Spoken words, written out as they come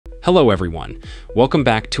Hello everyone, welcome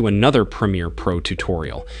back to another Premiere Pro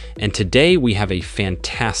tutorial, and today we have a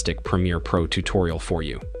fantastic Premiere Pro tutorial for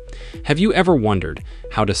you. Have you ever wondered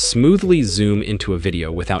how to smoothly zoom into a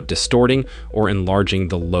video without distorting or enlarging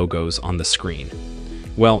the logos on the screen?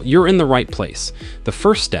 Well, you're in the right place. The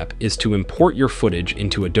first step is to import your footage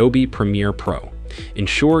into Adobe Premiere Pro.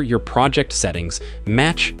 Ensure your project settings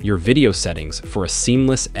match your video settings for a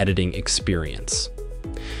seamless editing experience.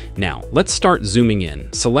 Now, let's start zooming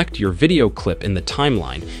in. Select your video clip in the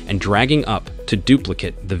timeline and dragging up to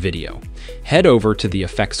duplicate the video. Head over to the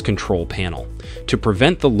Effects Control panel. To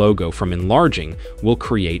prevent the logo from enlarging, we'll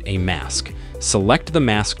create a mask. Select the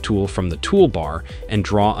Mask tool from the toolbar and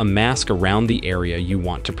draw a mask around the area you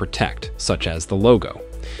want to protect, such as the logo.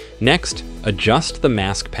 Next, adjust the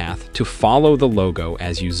mask path to follow the logo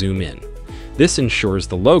as you zoom in. This ensures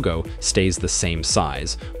the logo stays the same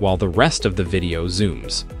size while the rest of the video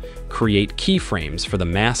zooms. Create keyframes for the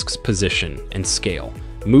mask's position and scale.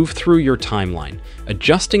 Move through your timeline,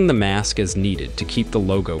 adjusting the mask as needed to keep the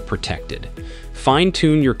logo protected.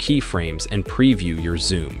 Fine-tune your keyframes and preview your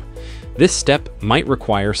zoom. This step might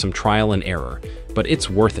require some trial and error, but it's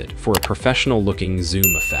worth it for a professional-looking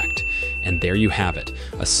zoom effect. And there you have it,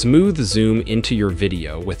 a smooth zoom into your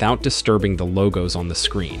video without disturbing the logos on the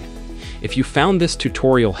screen. If you found this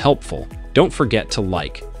tutorial helpful, don't forget to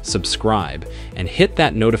like, subscribe, and hit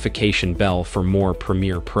that notification bell for more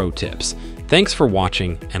Premiere Pro tips. Thanks for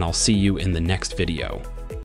watching, and I'll see you in the next video.